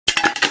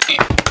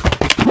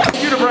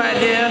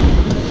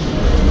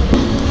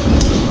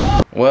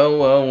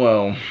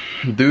Well.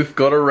 Dauth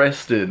got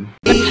arrested.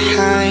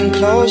 Behind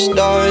closed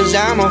doors,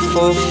 I'm a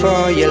fool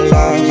for your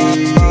love.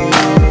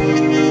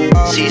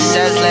 She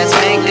says, let's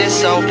make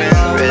this open.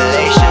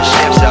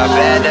 Relationships are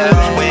better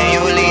when you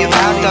leave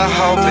out the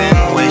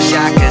hoping. Wish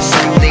I could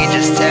simply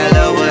just tell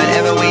her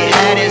whatever we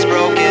had is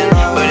broken.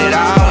 But it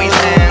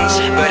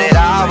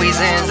always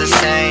ends the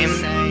same.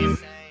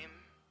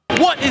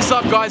 What is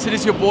up, guys? It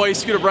is your boy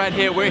Scooter Brad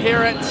here. We're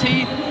here at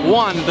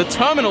T1, the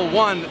Terminal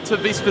 1 to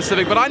be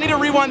specific, but I need to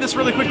rewind this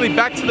really quickly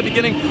back to the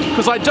beginning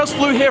because I just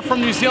flew here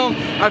from New Zealand.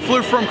 I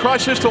flew from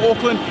Christchurch to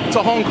Auckland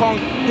to Hong Kong,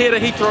 here to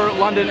Heathrow,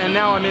 London, and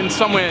now I'm in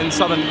somewhere in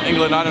southern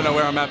England. I don't know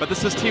where I'm at, but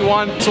this is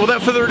T1. So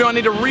without further ado, I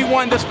need to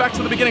rewind this back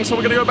to the beginning, so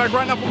we're gonna go back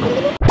right now.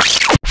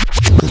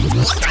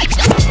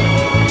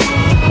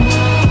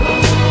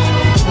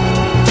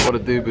 What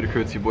it do, bit of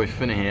crew, it's your boy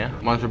Finna here.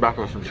 Mine's back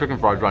with some chicken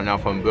fries right now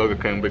from Burger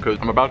King because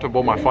I'm about to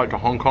board my flight to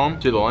Hong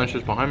Kong. See the lunch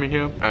just behind me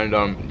here, and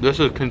this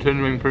is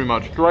continuing pretty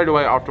much straight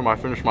away after I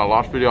finished my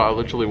last video. I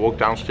literally walked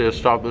downstairs,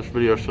 started this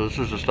video, so this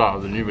is the start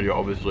of the new video,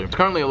 obviously. It's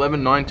currently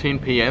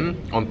 11:19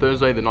 p.m. on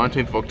Thursday, the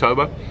 19th of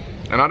October,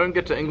 and I don't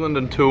get to England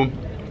until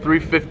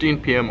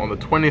 3:15 p.m. on the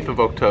 20th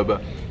of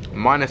October,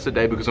 minus a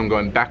day because I'm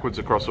going backwards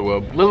across the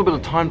world. A little bit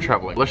of time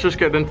traveling. Let's just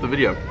get into the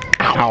video.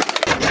 Ow.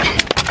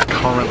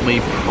 Currently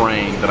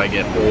praying that I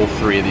get all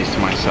three of these to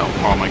myself.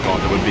 Oh my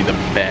god, that would be the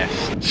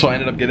best. So I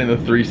ended up getting the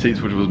 3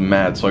 seats, which was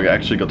mad, so I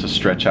actually got to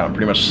stretch out and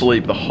pretty much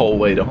sleep the whole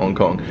way to Hong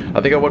Kong.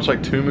 I think I watched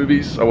like 2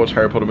 movies. I watched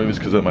Harry Potter movies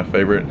because they're my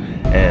favorite,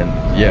 and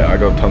yeah, I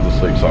got tons of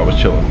sleep, so I was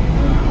chilling.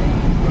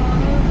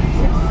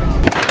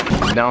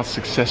 Now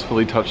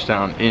successfully touched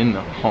down in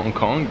Hong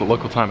Kong. The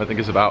local time I think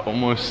is about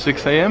almost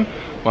 6 a.m.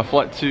 My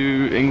flight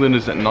to England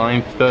is at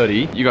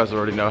 9:30. You guys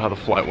already know how the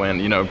flight went.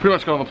 You know, pretty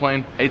much got on the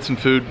plane, ate some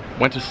food,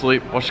 went to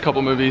sleep, watched a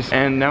couple movies,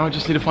 and now I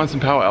just need to find some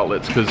power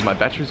outlets because my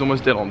battery's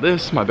almost dead on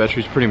this. My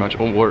battery's pretty much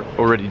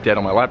already dead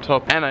on my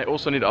laptop. And I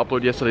also need to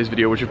upload yesterday's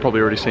video, which you've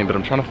probably already seen, but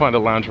I'm trying to find a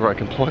lounge where I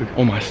can plug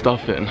all my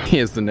stuff in.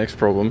 Here's the next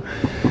problem.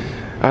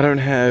 I don't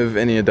have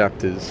any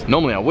adapters.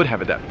 Normally I would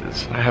have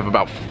adapters. I have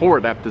about 4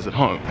 adapters at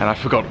home, and I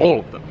forgot all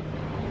of them.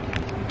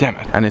 Damn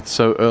it. And it's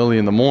so early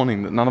in the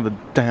morning that none of the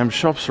damn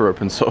shops are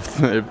open, so if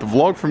the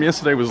vlog from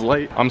yesterday was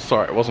late, I'm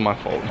sorry, it wasn't my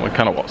fault. Well, it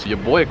kind of was. Your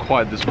boy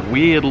acquired this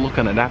weird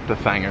looking adapter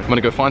thanger. I'm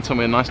gonna go find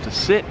somewhere nice to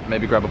sit,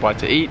 maybe grab a bite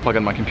to eat, plug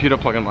in my computer,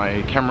 plug in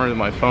my camera,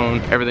 my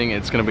phone, everything.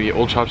 It's gonna be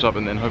all charged up,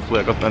 and then hopefully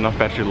I got enough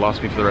battery to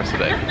last me for the rest of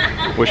the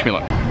day. Wish me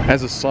luck.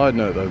 As a side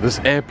note though, this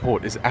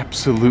airport is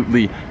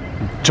absolutely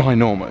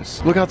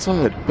ginormous. Look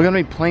outside. Look how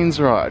many planes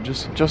there are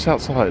just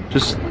outside.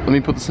 Just let me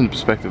put this into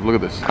perspective. Look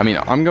at this. I mean,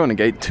 I'm going to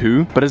gate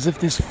 2, but as if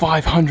there's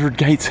 500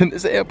 gates in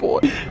this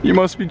airport. You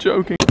must be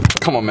joking.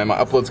 Come on, man, my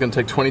upload's gonna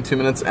take 22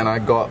 minutes and I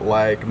got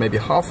like maybe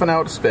half an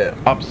hour to spare.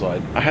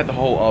 Upside, I had the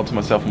whole aisle to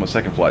myself on my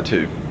second flight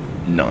too.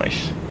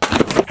 Nice.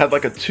 Had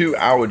like a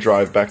 2-hour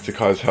drive back to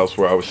Kai's house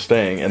where I was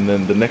staying, and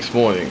then the next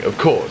morning, of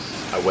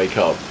course, I wake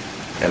up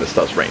and it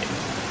starts raining.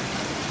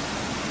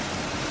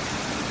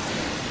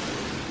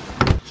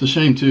 It's a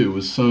shame too, it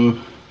was so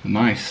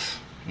nice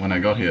when I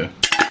got here.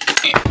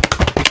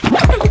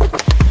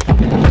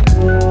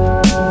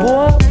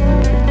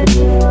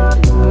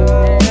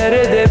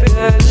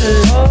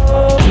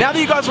 Now that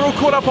you guys are all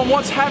caught up on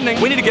what's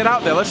happening, we need to get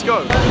out there. Let's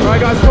go.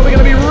 Alright guys, it's probably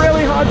going to be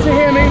really hard to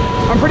hear me.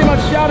 I'm pretty much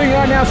shouting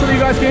right now so that you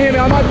guys can hear me.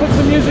 I might put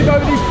some music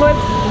over these clips,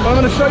 but I'm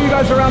going to show you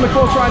guys around the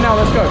course right now.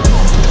 Let's go.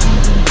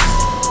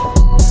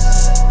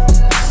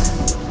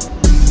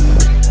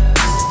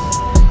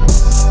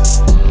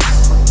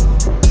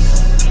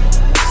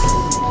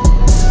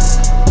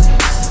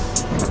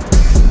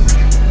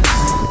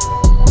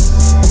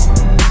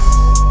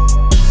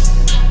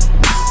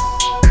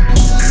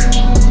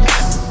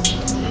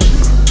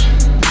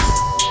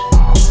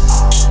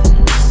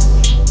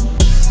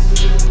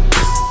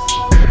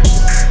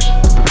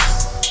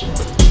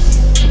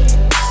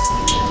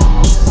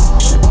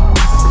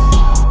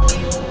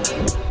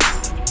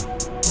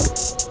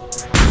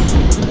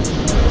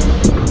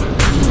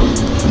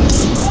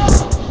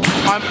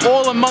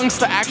 Amongst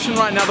the action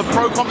right now. The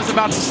pro comp is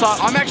about to start.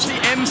 I'm actually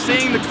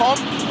emceeing the comp,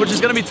 which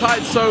is going to be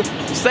tight, so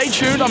stay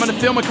tuned. I'm going to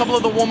film a couple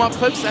of the warm-up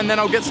clips, and then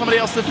I'll get somebody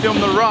else to film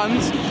the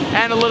runs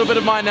and a little bit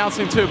of my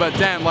announcing too. But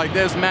damn, like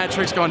there's mad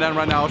tricks going down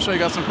right now. I'll show you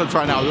guys some clips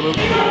right now. 2 +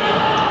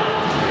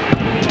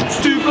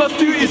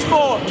 2 is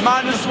 4,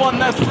 -1,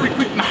 that's 3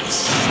 quick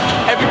maths.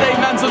 Everyday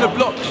man's on the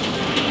block.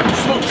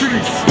 Smoke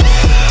trees.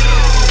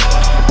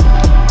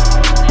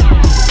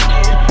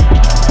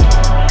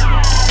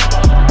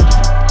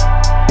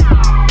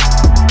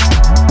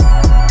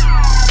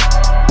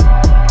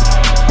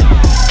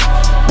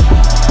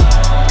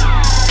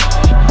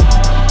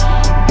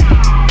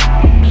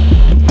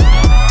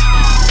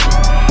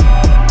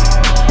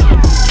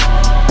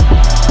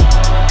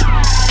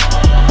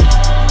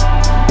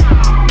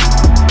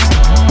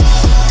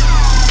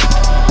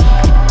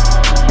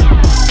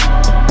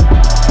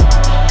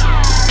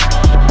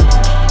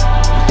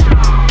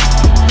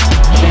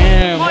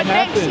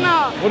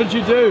 What did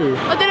you do?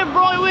 I did a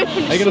broad whip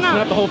and Are you gonna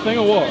snap the whole thing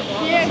or what?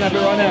 Yeah. Snap it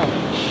right now.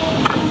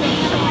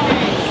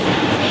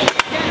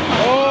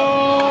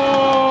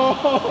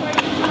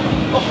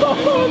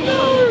 Oh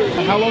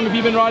no! How long have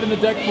you been riding the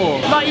deck for?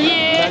 About a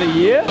year. About a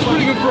year? That's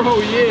pretty good for a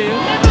whole year.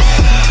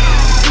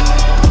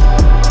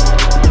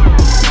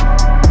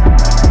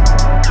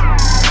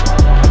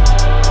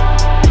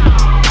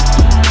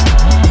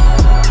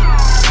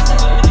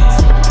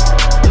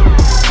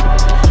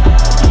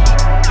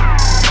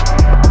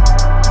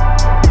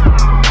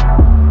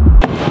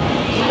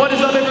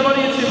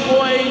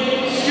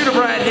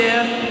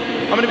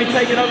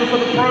 Taking over for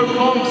the pro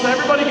comp, so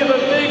everybody give a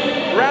big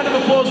round of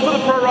applause for the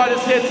pro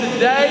riders here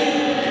today.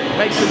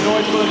 Make some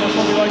noise for them, that's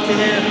what we like to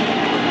hear.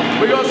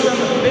 We got some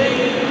big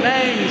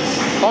names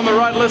on the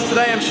ride list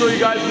today. I'm sure you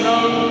guys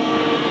know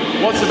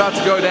what's about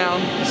to go down,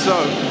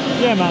 so.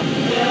 Yeah, man.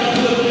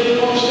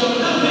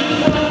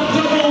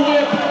 Double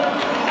whip,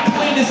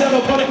 clean as ever,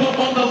 body pump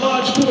on the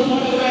large, put him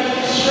on the back,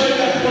 straight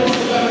back across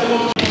the back of the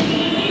box.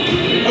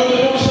 Over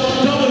the box,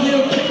 double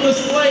heel,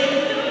 kickless leg,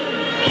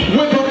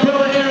 whip up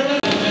pillar here and then.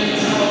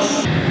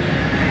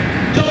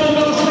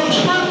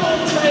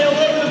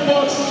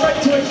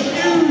 To a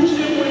huge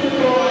inward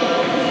ride,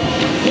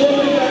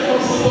 floating back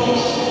across the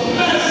box.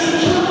 Massive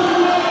triple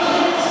ride,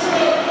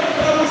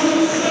 that was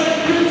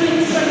insane.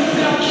 15 seconds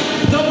down,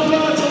 double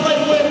ride to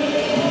leg whip.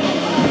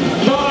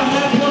 Bar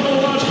hand one on the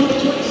large quarter,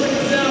 20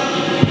 seconds down.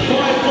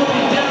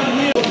 540 down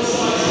here.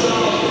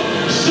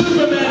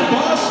 Superman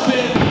bar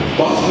spin.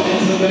 Bar spin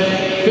into the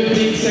bag.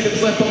 15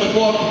 seconds left on the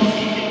clock.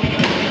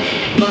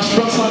 Nice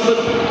front side lip.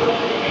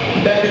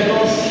 Back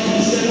across into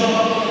the center.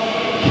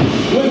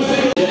 Whip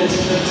finger.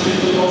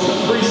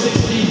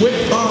 360 whip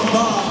bar.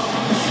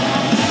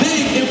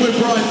 Big inward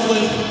right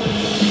flip.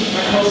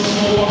 Across the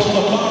small box on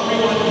the bar,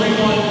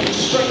 rewind.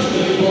 Straight to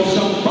the big box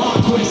jump. Bar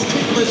twist,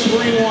 kickless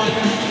rewind.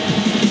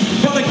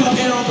 Belly cut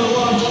air on the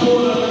large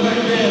quarter, the back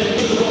there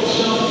to the box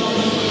jump.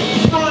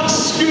 Front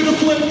scooter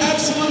flip,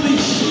 absolutely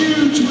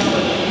huge.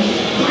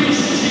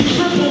 360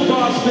 triple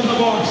bar spin the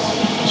box.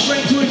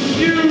 Straight to a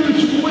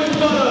huge whip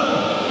butter.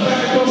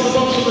 Back across the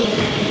box with it.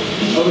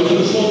 Over to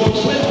the small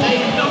box with a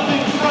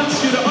nothing front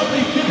scooter,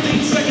 only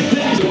 15 seconds in.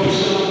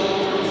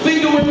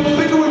 Finger whip,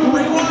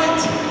 rewind.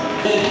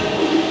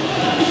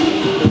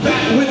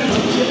 Back whip to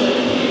kill it.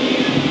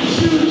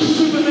 Huge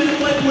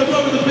Superman leg whip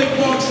over the big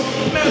box.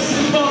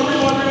 Massive bar,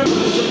 rewind.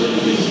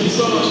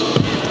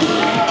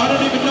 I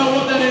don't even know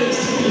what that is.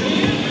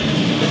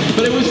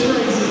 But it was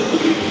crazy.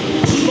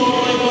 T-bar,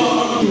 leg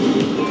bar.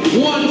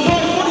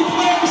 1,540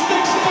 flares,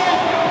 stick step.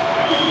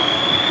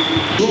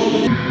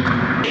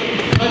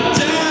 A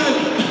dab.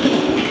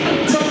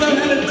 Someone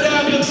had a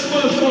dab in this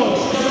first box.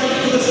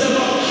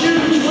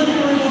 Huge whip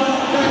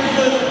rewind, back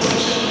flip.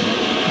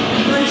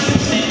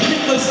 360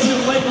 kickless to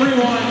leg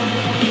rewind.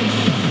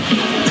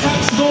 Tap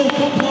stall,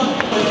 foot plunge.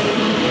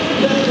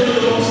 Back to the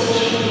box.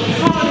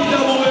 Friday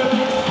double whip.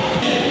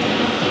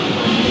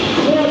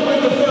 Quad whip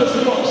the first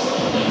box.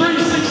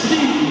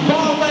 360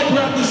 bar leg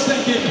wrap the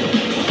second.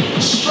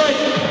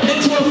 Straight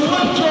into a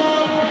flip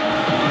drop.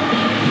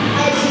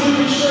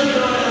 Absolutely straight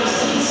around.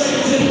 7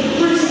 seconds in.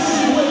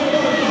 360 whip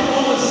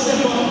on the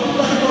step up.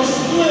 Back across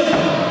the flip.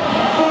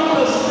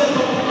 Frontless step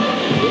up.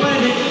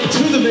 Landing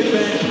to the big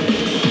bang.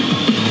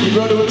 He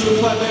rode it to the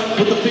flat bang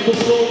with the people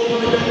slow.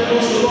 Coming back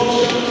across the box.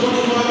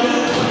 25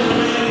 down.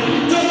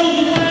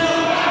 Double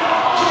round.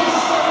 Just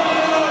starting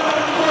out.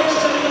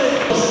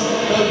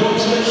 That box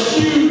with a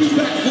huge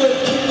backflip.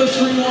 Kickless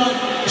rewind.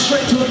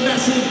 Straight to a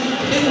massive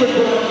inward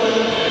round.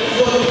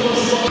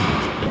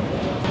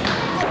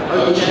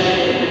 Okay.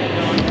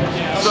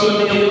 So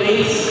the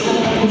elite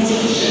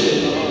competition.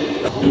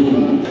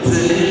 It's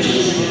an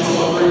interesting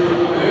story.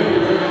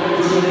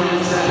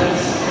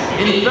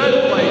 In third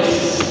place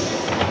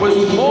was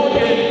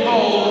Morgan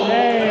Cole.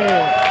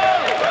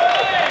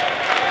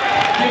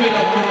 Give it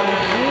up for the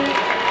man.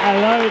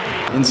 Hello.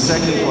 In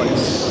second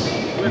place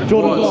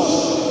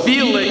was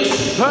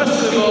Felix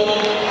Percival.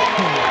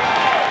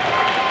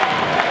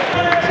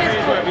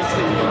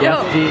 Yo.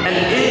 And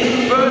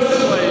in first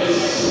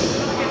place,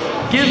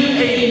 give a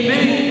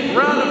big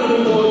round of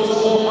applause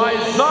for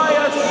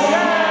Isaiah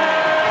Sams.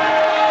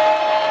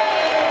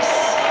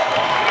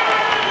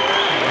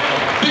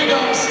 Big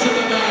ups to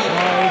the man.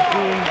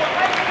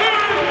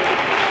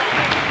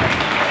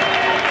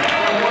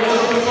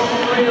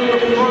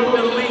 Pro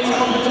Elite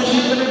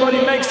competition. Everybody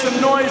make some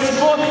noise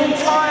for the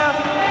entire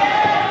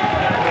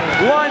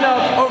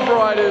lineup of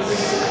riders.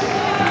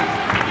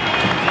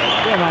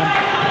 Yeah, man.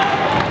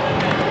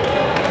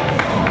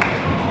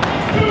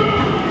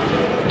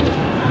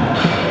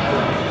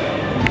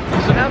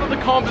 So now that the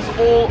comp is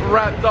all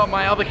wrapped up,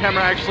 my other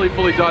camera actually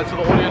fully died, so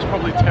the audio is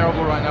probably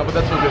terrible right now, but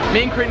that's all good.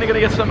 Me and Cretan are gonna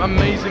get some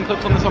amazing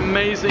clips on this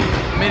amazing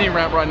mini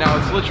ramp right now.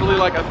 It's literally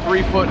like a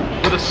 3-foot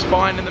with a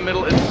spine in the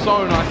middle. It's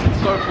so nice, it's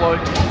so flowy.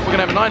 We're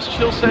gonna have a nice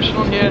chill session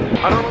on here.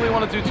 I don't really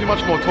want to do too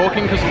much more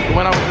talking because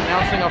when I was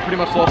announcing, I pretty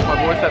much lost my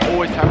voice. That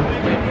always happens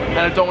with me, and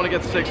I don't want to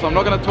get sick, so I'm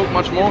not gonna talk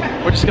much more.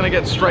 We're just gonna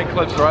get straight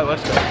clips. All right,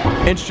 let's go.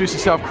 Introduce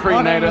yourself,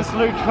 My name Cretan. is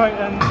Luke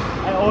Creighton,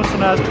 also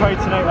known as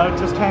Creightinator.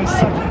 Just came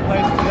second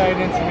place today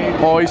in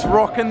intermediate. Oh, he's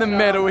rocking the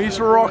medal. He's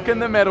rocking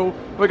the medal.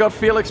 We got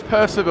Felix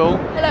Percival.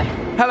 Hello.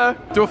 Hello.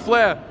 Do a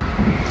flare.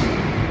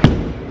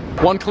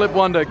 One clip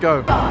wonder,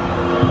 go.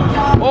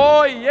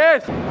 Oh,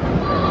 yes!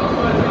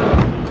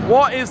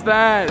 What is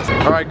that?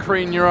 All right,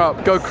 Crean, you're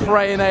up. Go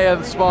crane A of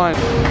the spine.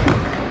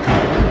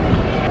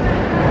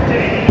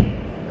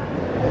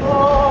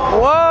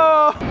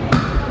 Whoa!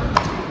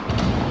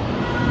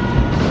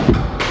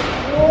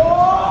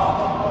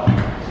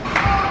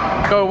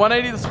 Go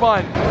 180 the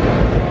spine.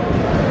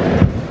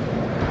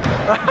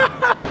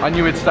 I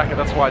knew it'd stack it,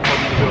 that's why I told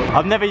you to do it.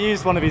 I've never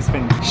used one of these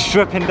things.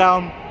 Stripping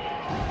down.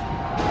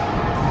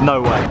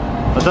 No way.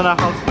 I don't know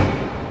how.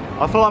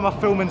 I feel like my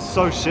filming's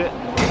so shit.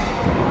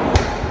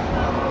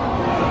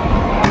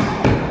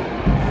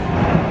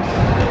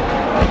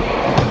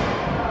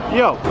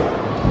 Yo.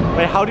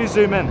 Wait, how do you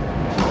zoom in?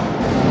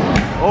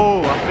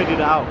 Oh, I figured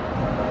it out.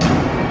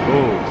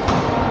 Oh.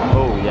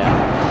 Oh,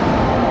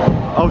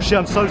 yeah. Oh shit,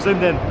 I'm so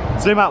zoomed in.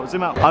 Zoom out,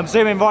 zoom out. I'm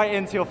zooming right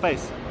into your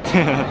face.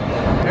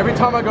 Every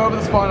time I go over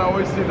the spine, I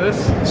always do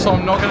this, so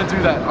I'm not gonna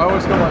do that. I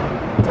always go like,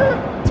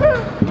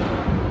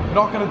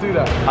 not gonna do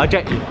that. I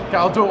get you. Okay,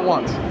 I'll do it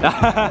once.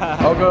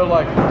 I'll go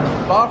like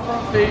bar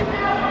front feet,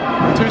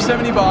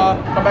 270 bar,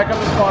 come back up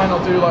the spine,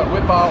 I'll do like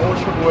whip bar or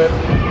triple whip.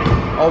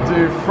 I'll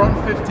do front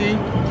 50,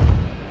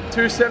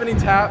 270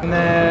 tap, and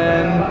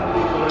then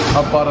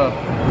a butter.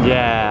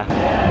 Yeah.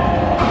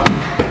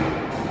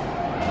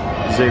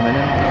 Zooming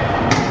in.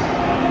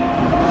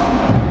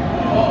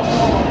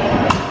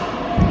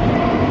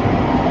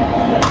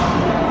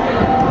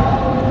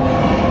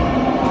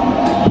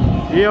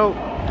 Yo.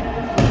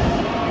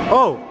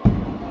 Oh.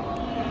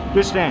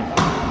 Good stand.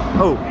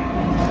 Oh.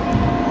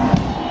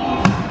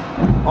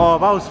 Oh,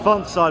 that was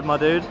front side, my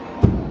dude.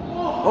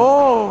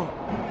 Oh.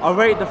 I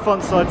rate the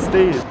front side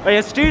Steve. Wait,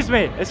 excuse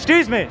me.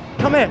 Excuse me.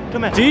 Come here.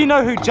 Come here. Do you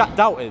know who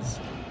Dauth is?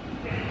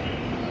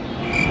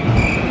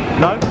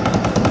 No?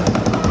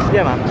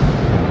 Yeah, man.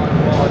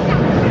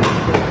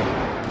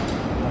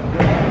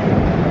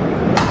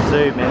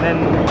 Zoom in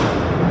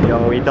and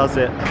yo, he does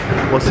it.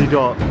 What's he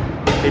got?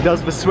 He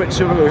does the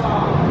switcheroo.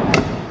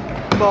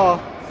 Bar,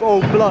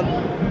 full blunt.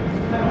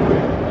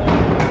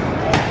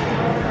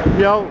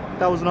 Yo,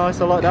 that was nice.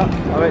 I like that.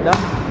 I rate that.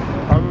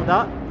 I like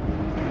that.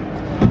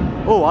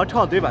 Oh, I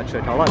can't do that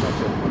trick. I like that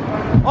trick.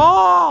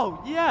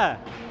 Oh, yeah.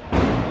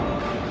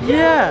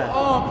 Yeah.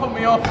 Oh, put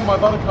me off for my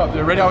buttercup,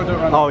 dude. Ready? I'll do it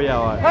right now. Oh, yeah,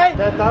 alright. Hey,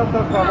 that's out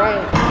of my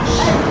way.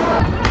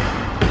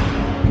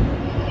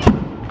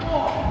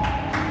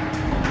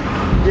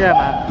 Yeah,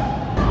 man.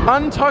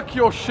 Untuck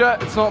your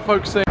shirt. It's not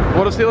focusing.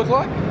 What does he look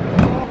like?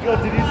 Oh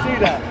god, did you see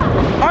that?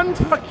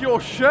 Untuck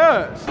your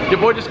shirt. Your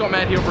boy just got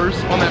mad here,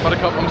 Bruce, on that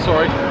buttercup. I'm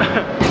sorry.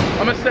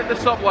 I'm gonna set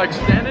this up like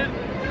standard.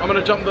 I'm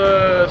gonna jump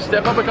the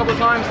step up a couple of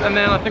times, and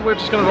then I think we're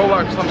just gonna roll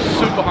out because I'm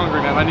super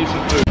hungry, man. I need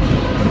some food.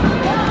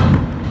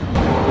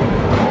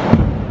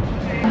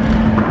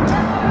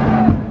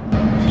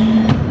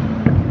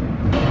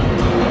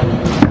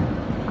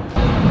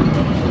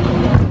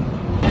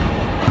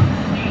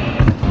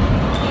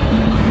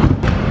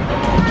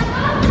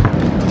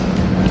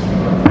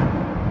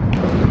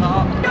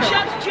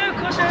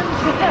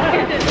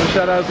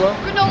 Shout out as well.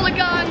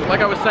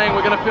 Like I was saying,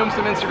 we're gonna film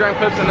some Instagram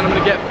clips and then I'm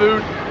gonna get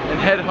food and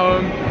head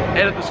home,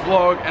 edit this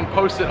vlog and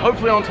post it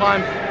hopefully on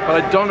time,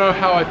 but I don't know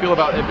how I feel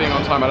about it being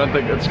on time. I don't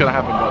think it's gonna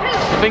happen,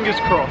 but fingers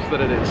crossed that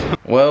it is.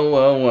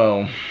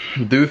 Well.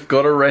 Dauth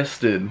got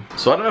arrested.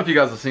 So I don't know if you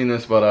guys have seen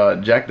this,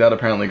 but Jack Dad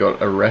apparently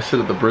got arrested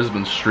at the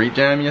Brisbane Street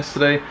Jam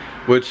yesterday,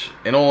 which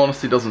in all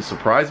honesty doesn't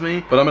surprise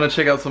me, but I'm gonna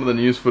check out some of the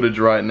news footage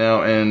right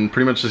now and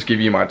pretty much just give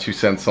you my 2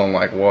 cents on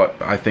like what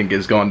I think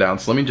is going down.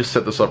 So let me just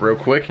set this up real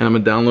quick and I'm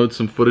gonna download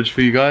some footage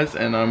for you guys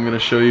and I'm gonna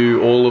show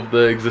you all of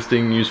the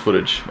existing news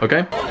footage,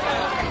 okay?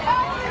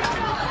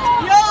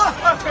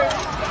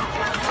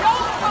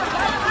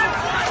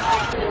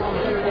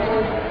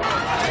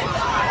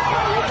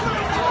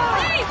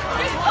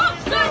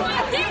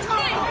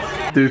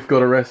 Dauth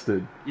got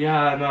arrested.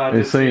 Yeah, no, I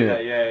did see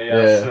that. Yeah.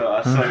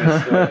 I saw your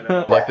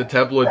story. Like the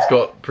tabloids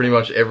got pretty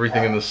much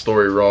everything in the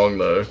story wrong,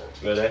 though.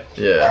 Really?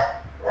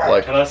 Yeah.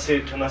 Like. Can I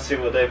see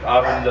what they've?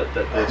 I haven't looked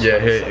at this. Yeah,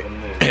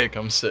 here,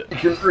 come sit. You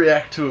can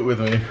react to it with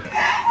me.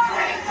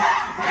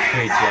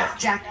 Hey,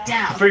 Jack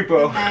Dauth, free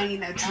bro.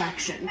 main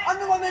attraction. I'm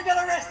the one that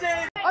got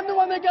arrested! I'm the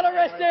one that got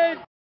arrested!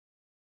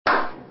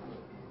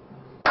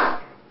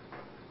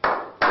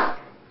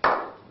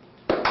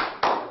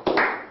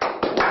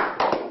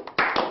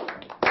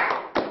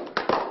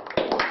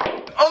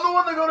 I'm the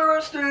one that got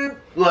arrested!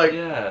 Like,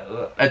 yeah,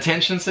 look.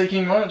 Attention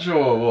seeking much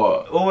or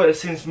what? All it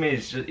seems to me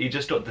is he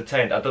just got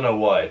detained. I don't know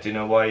why. Do you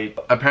know why?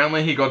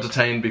 Apparently he got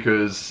detained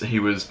because he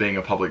was being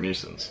a public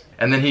nuisance.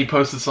 And then he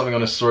posted something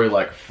on his story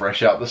like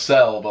fresh out the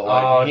cell, but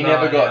like he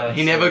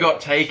never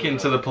got taken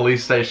to the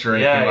police station or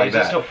anything like that.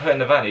 Yeah, he just got put in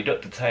the van. He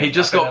got detained. He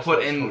just got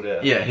put in.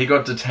 Yeah, he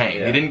got detained.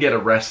 Yeah. He didn't get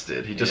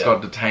arrested. He just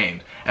got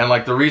detained. And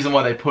like the reason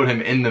why they put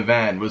him in the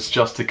van was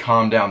just to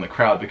calm down the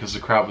crowd because the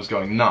crowd was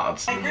going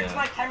nuts. They gripped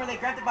my camera, they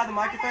grabbed it by the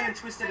microphone and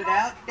twisted it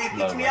about. They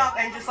picked me up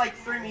and just like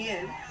threw me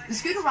in. The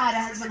scooter rider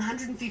has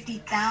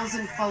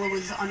 150,000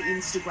 followers on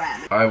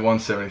Instagram. I have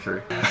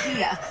 173.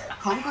 Here,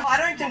 Concord. I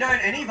don't condone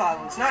any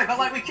violence, no, but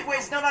like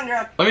it's not under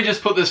our... Let me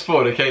just put this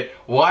forward, okay?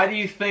 Why do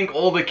you think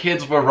all the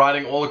kids were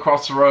riding all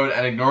across the road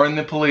and ignoring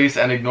the police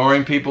and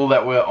ignoring people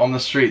that were on the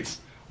streets?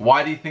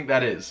 Why do you think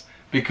that is?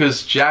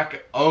 Because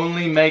Jack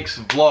only makes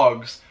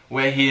vlogs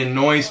where he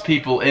annoys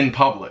people in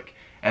public.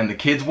 And the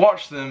kids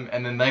watch them,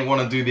 and then they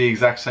want to do the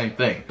exact same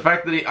thing. The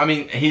fact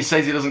that he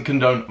says he doesn't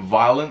condone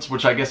violence,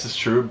 which I guess is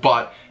true,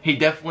 but he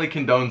definitely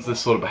condones this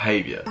sort of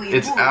behavior.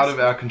 It's out of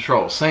our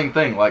control. Same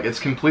thing, like, it's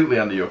completely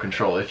under your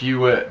control. If you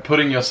were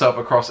putting yourself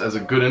across as a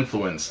good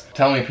influence,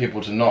 telling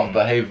people to not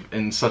behave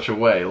in such a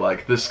way,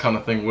 like, this kind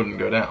of thing wouldn't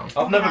go down.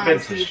 I've never been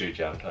to a street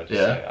jam, I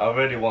just say. I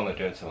really want to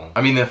go to one.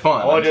 I mean, they're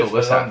fun until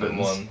this happens.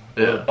 One,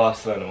 or the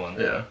Barcelona one.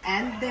 Yeah.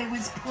 And there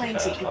was plenty.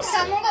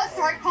 Someone got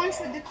throat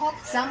punched with the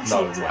cops. Some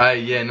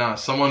children. Yeah, nah,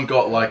 someone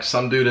got, like,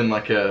 some dude in,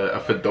 like, a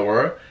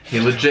fedora. He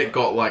legit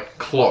got, like,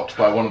 clocked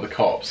by one of the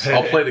cops.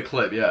 I'll play the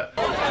clip, yeah.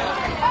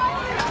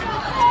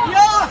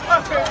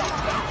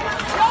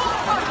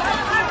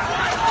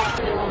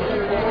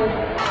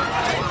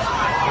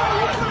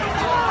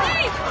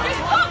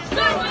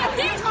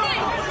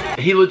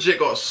 He legit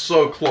got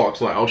so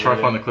clocked, like, I'll try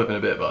to find the clip in a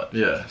bit, but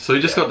yeah. So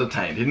he just got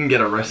detained, he didn't get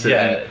arrested,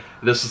 and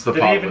this is the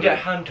part. Did he even get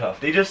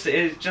handcuffed? They just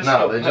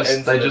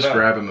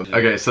grab him.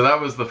 Okay, so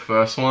that was the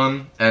first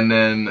one, and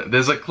then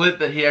there's a clip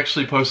that he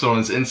actually posted on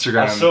his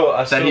Instagram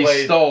that he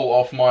stole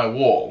off my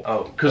wall.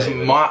 Oh. Because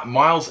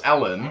Miles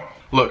Allen,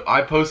 look,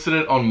 I posted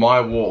it on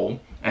my wall,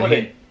 and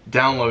he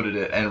downloaded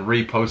it and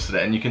reposted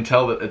it, and you can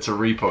tell that it's a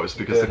repost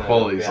because the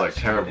quality is like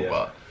terrible,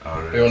 but... Oh,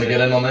 really? You want to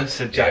get in on this?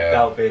 So Jack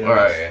Dauth being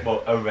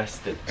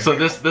arrested. So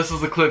this is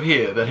the clip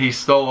here that he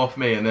stole off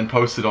me and then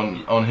posted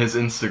on his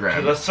Instagram.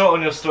 Because I saw it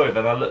on your story,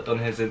 then I looked on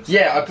his Instagram.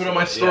 Yeah, I put it on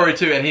my story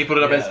too, and he put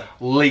it up as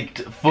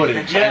leaked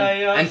footage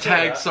and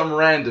tagged some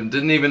random.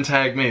 Didn't even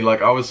tag me.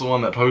 Like, I was the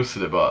one that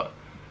posted it, but...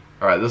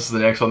 Alright, this is the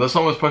next one. This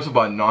one was posted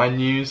by 9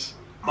 News.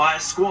 By a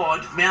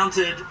squad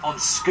mounted on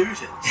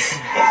scooters.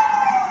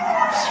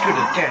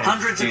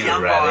 Hundreds of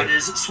young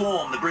riders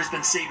swarm the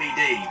Brisbane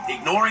CBD,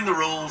 ignoring the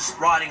rules,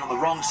 riding on the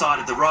wrong side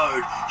of the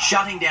road,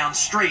 shutting down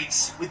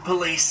streets with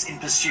police in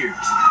pursuit.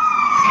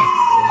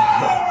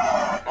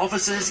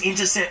 Officers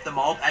intercept the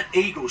mob at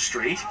Eagle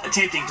Street,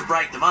 attempting to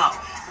break them up.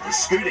 The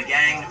scooter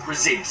gang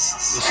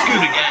resists. The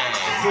scooter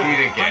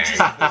gang. Punches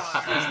and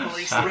blows,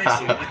 police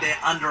wrestle with their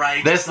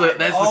underage. There's the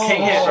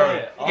king here,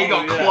 bro. He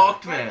got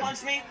clocked, man.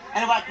 Punched me,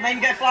 and like made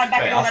me go flying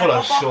back in on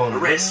that copper.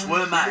 Arrests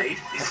were made,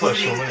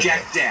 including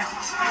Jack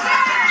Dauth.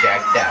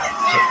 Jack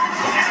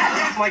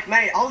Dauth. Like,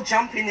 mate, I'll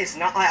jump in this,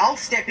 I'll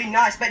step in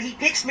nice, but he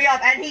picks me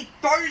up and he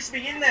throws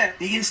me in there.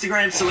 The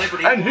Instagram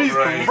celebrity. And he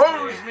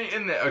throws me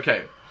in there.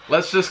 Okay.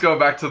 Let's just go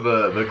back to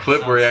the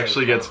clip where he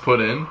actually gets put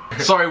in.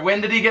 Sorry,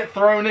 when did he get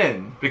thrown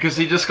in? Because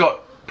he just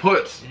got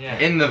put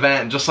in the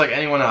van, just like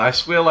anyone else. I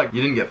swear, like,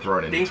 you didn't get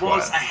thrown in. There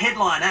was a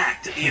headline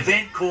act at the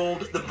event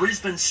called the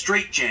Brisbane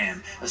Street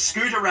Jam, a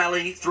scooter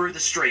rally through the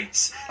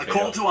streets, a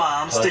call to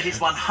arms to his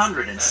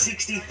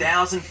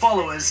 160,000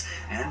 followers,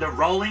 and a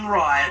rolling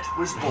riot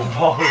was born.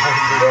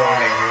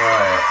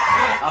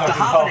 After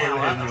half an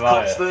hour of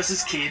cops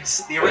versus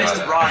kids, the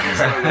arrested riders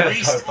were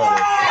released.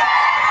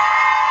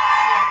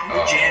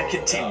 The jam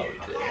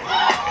continued.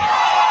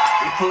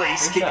 With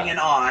police keeping an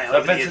eye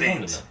over the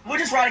event. We're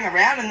just riding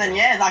around and then,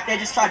 like, they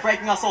just tried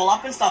breaking us all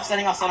up and stuff,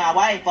 sending us on our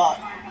way, but,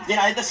 you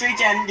know, the street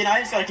jam, you know,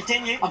 it's got to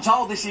continue. I'm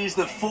told this is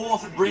the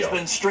 4th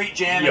Brisbane Street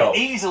Jam and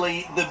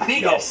easily the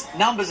biggest.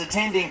 Numbers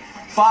attending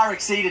far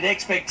exceeded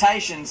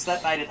expectations.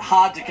 That made it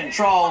hard to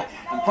control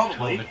and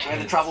probably where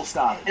the trouble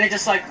started. And it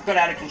just, like, got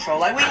out of control.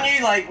 Like, we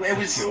knew, like, it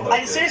was,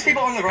 like, as soon as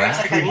people on the roads,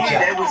 like, they knew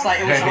that it was, like,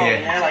 it was on, you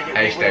know, like,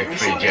 we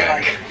shouldn't be,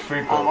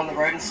 like, on the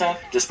road and stuff.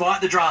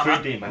 Despite the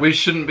drama. We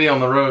shouldn't be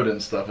on the road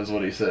and stuff, is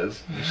what he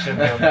says. We shouldn't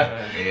be on the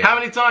road. How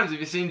many times have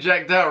you seen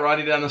Jack Dauth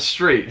riding down the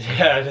street?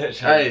 Yeah,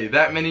 literally. Hey,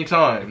 that many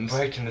times.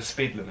 Breaking the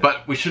speed limit.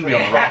 But we shouldn't be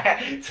on the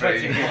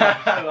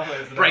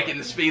road. Breaking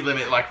the speed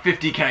limit, like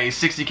 50k,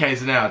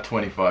 60k's an hour,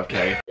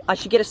 25k. I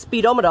should get a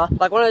speedometer,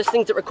 like one of those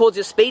things that records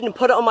your speed, and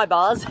put it on my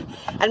bars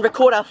and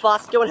record how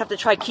fast I go and have to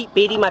try keep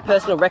beating my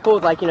personal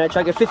record, like, you know,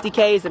 try to go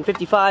 50k's and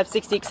 55,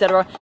 60,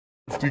 etc.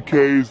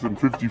 50k's and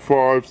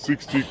 55,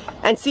 60.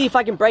 And see if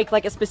I can break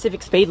like a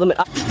specific speed limit.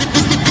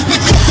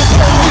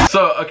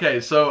 So, okay,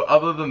 so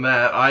other than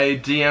that, I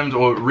DM'd,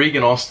 or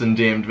Regan Austin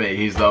DM'd me,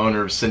 he's the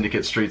owner of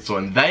Syndicate Street Store,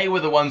 and they were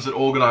the ones that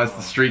organized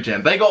the street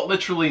jam. They got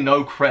literally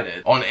no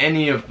credit on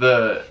any of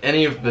the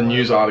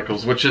news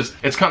articles, which is,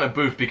 it's kind of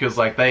boof because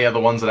like they are the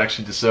ones that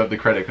actually deserve the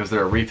credit because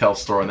they're a retail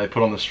store and they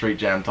put on the street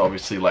jam to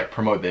obviously like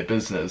promote their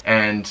business.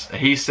 And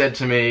he said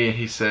to me,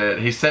 he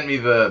sent me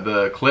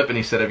the clip and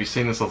he said, have you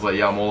seen this? I was like,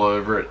 yeah, I'm all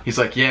over it. He's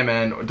like, yeah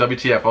man,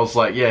 WTF. I was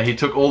like, yeah, he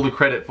took all the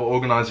credit for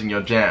organizing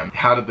your jam.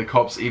 How did the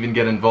cops even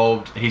get involved?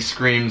 He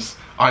screams,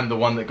 I'm the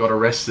one that got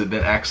arrested,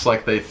 then acts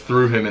like they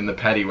threw him in the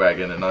paddy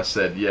wagon, and I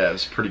said, yeah, it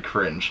was pretty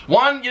cringe.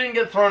 1, you didn't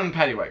get thrown in the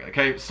paddy wagon,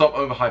 okay? Stop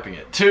overhyping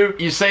it. 2,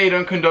 you say you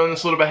don't condone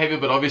this sort of behavior,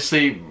 but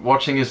obviously,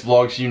 watching his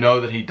vlogs, you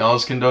know that he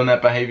does condone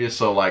that behavior,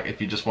 so like, if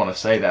you just want to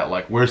say that,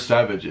 like, we're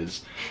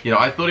savages. You know,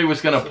 I thought he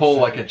was gonna pull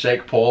like a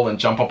Jake Paul and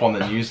jump up on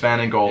the news van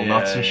and go all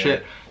nuts and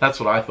shit. That's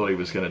what I thought he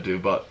was gonna do,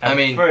 but, I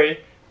mean... 3,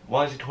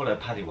 why is he called a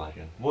paddy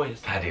wagon? What is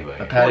paddy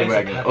wagon? A paddy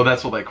wagon. Oh,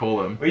 that's what they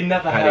call him. We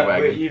never paddy had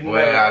wagon.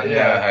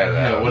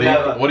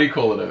 What do you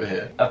call it over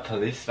here? A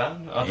police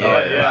van? I think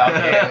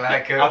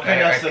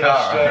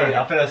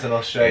that's an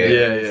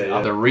Australian.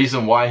 Yeah. The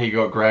reason why he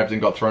got grabbed and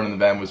got thrown in the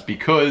van was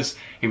because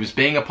he was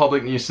being a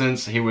public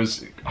nuisance. He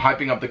was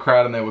hyping up the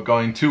crowd and they were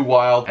going too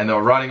wild and they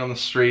were riding on the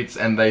streets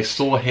and they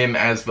saw him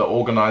as the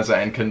organizer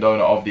and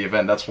condoner of the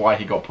event. That's why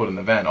he got put in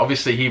the van.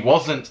 Obviously, he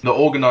wasn't the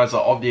organizer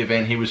of the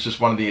event. He was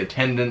just one of the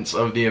attendants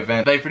of the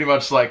event. They pretty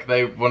much like,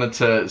 they wanted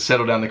to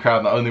settle down the crowd,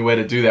 and the only way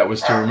to do that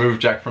was to remove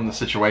Jack from the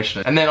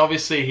situation. And then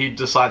obviously he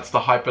decides to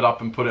hype it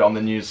up and put it on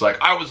the news like,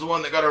 I was the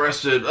one that got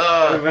arrested.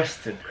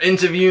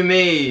 Interview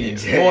me.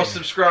 More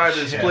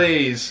subscribers,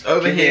 please.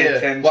 Over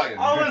here. Like,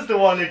 I was the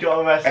one who got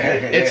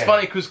arrested. It's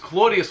funny because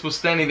Claudius was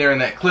standing there in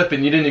that clip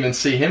and you didn't even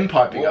see him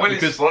piping up. What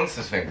would his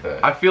sponsors think though?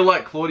 I feel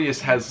like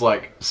Claudius has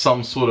like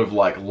some sort of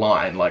like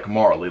line, like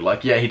morally,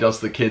 like yeah, he does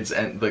the kids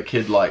and the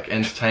kid like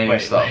entertaining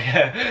stuff.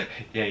 Yeah,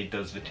 he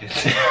does the kids.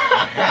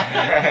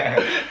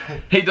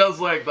 He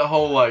does like the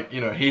whole like, you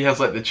know, he has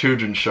like the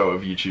children's show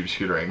of YouTube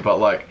Scootering, but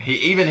like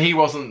he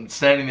wasn't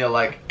standing there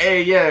like,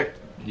 hey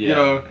you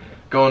know,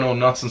 going all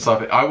nuts and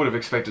stuff. I would have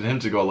expected him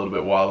to go a little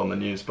bit wild on the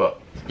news, but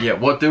yeah,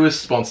 what do his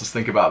sponsors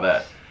think about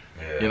that?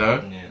 You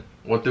know? Yeah.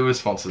 What do his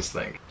sponsors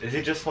think? Is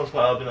he just sponsored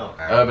by Urban Art?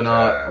 Urban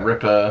Art,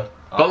 Ripper.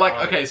 But like,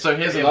 okay, so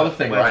here's another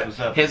thing, right?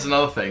 Here's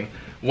another thing.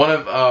 One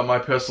of my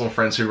personal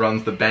friends who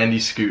runs the Bandy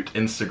Scoot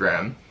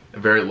Instagram,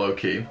 very low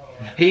key,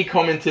 he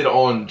commented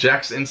on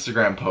Jack's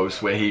Instagram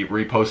post where he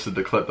reposted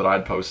the clip that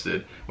I'd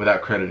posted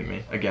without crediting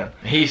me again.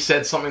 He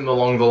said something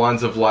along the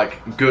lines of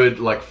like, good,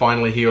 like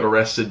finally he got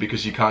arrested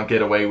because you can't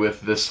get away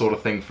with this sort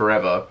of thing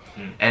forever.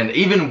 And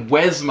even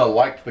Wesma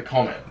liked the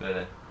comment.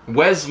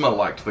 Wesma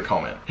liked the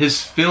comment.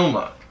 His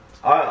filmer.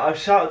 I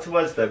shout out to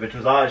Wes though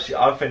because I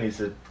think he's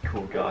a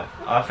cool guy.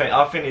 I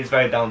think he's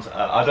very down to earth.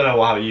 I don't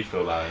know how you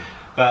feel about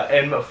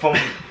him, but from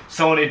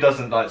someone who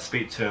doesn't like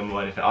speak to him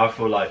or anything, I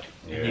feel like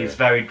he's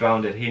very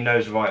grounded. He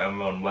knows right and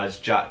wrong. Whereas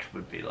Jack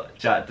would be like,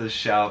 Jack does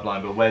shit out of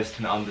line, but Wes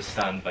can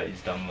understand that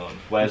he's done wrong.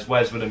 Whereas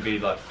Wes wouldn't be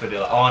like fully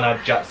like, oh no,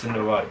 Jack's in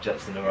the right,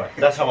 Jack's in the right.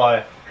 That's how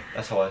I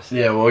see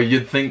it. Yeah, well,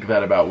 you'd think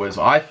that about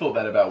Wisma. I thought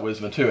that about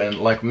Wisma too, and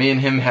like me and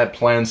him had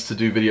plans to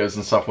do videos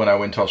and stuff when I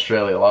went to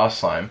Australia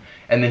last time,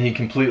 and then he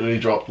completely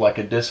dropped like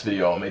a diss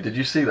video on me. Did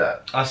you see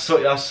that? I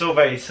saw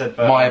that he said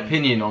that, my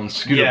opinion on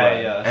Scooter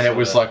Brand, and it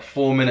was like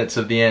 4 minutes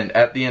of the end,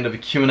 at the end of a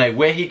Q&A,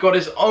 where he got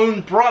his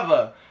own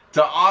brother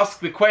to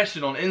ask the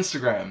question on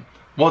Instagram.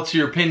 What's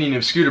your opinion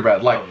of Scooter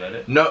Brad? Like,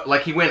 no,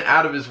 like he went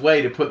out of his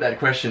way to put that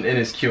question in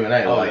his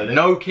Q&A. Like,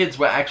 no kids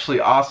were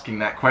actually asking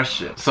that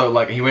question. So,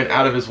 like, he went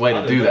out of his way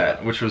to do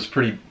that, which was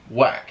pretty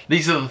whack.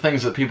 These are the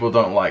things that people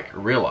don't, like,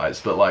 realize.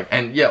 But, like,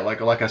 and yeah,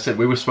 like I said,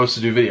 we were supposed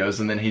to do videos,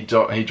 and then he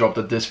dropped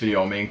a diss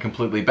video on me and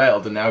completely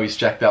bailed, and now he's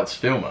jacked out's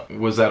filmer.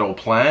 Was that all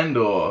planned,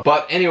 or?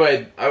 But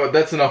anyway,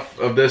 that's enough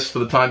of this for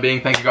the time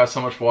being. Thank you guys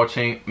so much for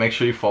watching. Make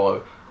sure you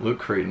follow Luke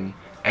Creighton.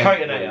 And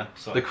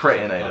the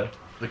Creightinator.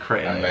 The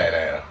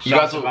Creightinator. You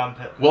guys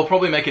we'll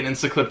probably make an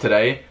Insta clip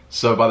today,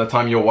 so by the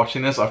time you're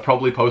watching this, I've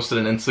probably posted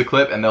an Insta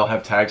clip and they'll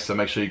have tags, so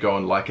make sure you go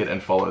and like it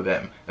and follow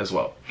them as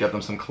well. Get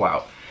them some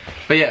clout.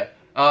 But yeah,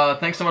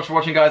 thanks so much for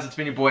watching, guys. It's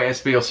been your boy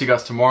SB. I'll see you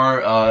guys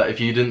tomorrow. If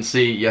you didn't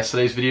see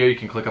yesterday's video, you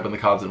can click up in the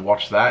cards and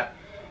watch that.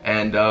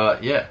 And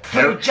yeah.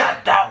 Free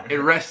Jacked Out!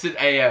 Arrested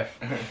AF.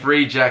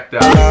 Free Jacked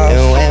Out.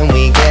 And when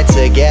we get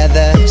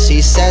together,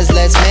 she says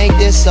let's make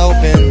this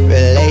open.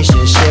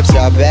 Relationships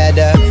are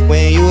better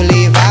when you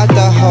leave out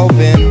the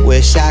hoping.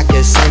 Wish I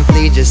could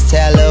simply just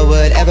tell her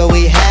whatever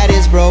we had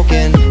is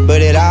broken.